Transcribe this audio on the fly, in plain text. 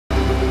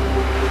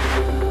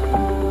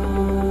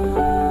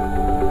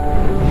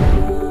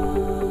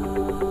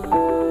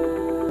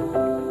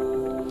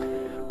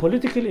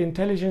Political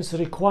intelligence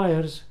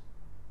requires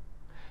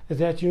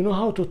that you know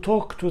how to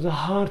talk to the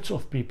hearts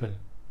of people,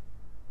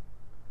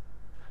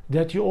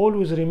 that you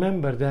always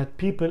remember that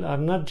people are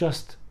not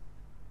just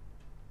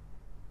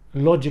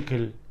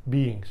logical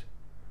beings,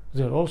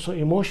 they're also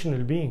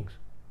emotional beings,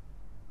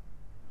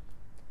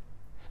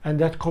 and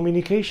that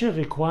communication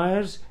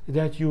requires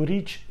that you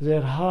reach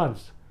their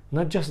hearts,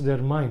 not just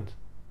their minds.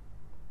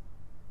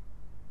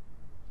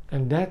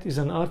 And that is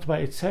an art by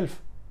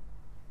itself,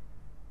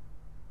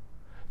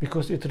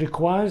 because it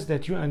requires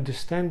that you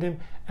understand them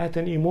at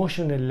an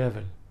emotional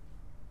level.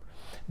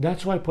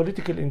 That's why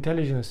political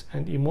intelligence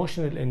and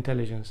emotional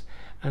intelligence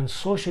and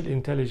social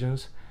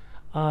intelligence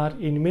are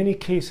in many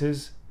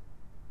cases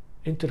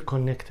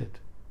interconnected.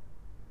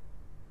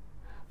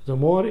 The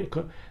more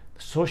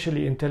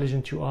socially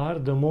intelligent you are,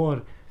 the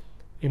more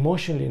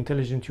emotionally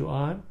intelligent you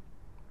are,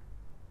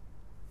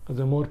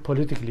 the more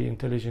politically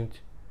intelligent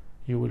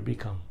you will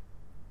become.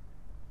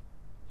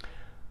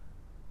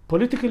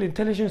 Political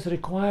intelligence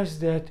requires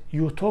that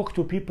you talk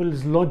to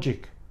people's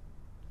logic,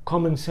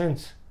 common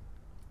sense,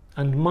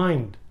 and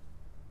mind.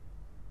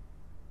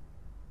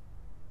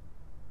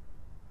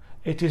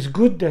 It is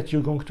good that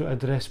you're going to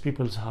address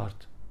people's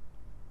heart,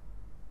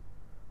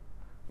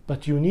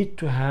 but you need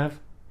to have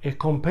a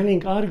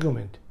compelling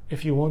argument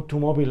if you want to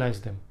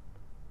mobilize them,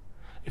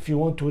 if you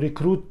want to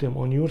recruit them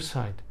on your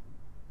side,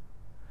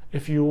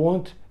 if you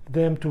want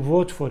them to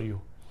vote for you,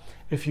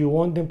 if you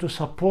want them to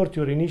support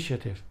your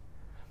initiative,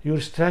 your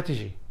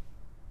strategy,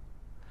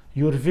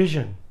 your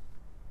vision,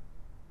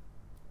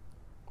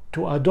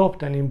 to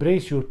adopt and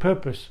embrace your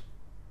purpose.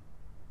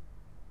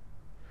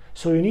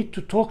 So you need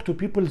to talk to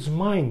people's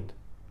mind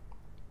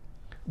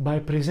by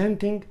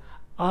presenting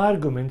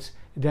arguments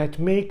that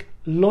make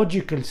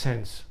logical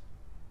sense.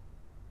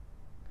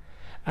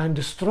 And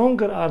the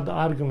stronger are the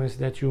arguments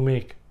that you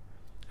make,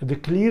 the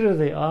clearer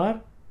they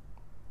are,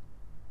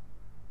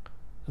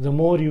 the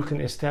more you can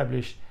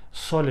establish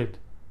solid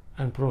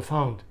and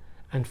profound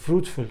and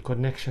fruitful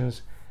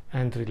connections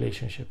and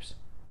relationships.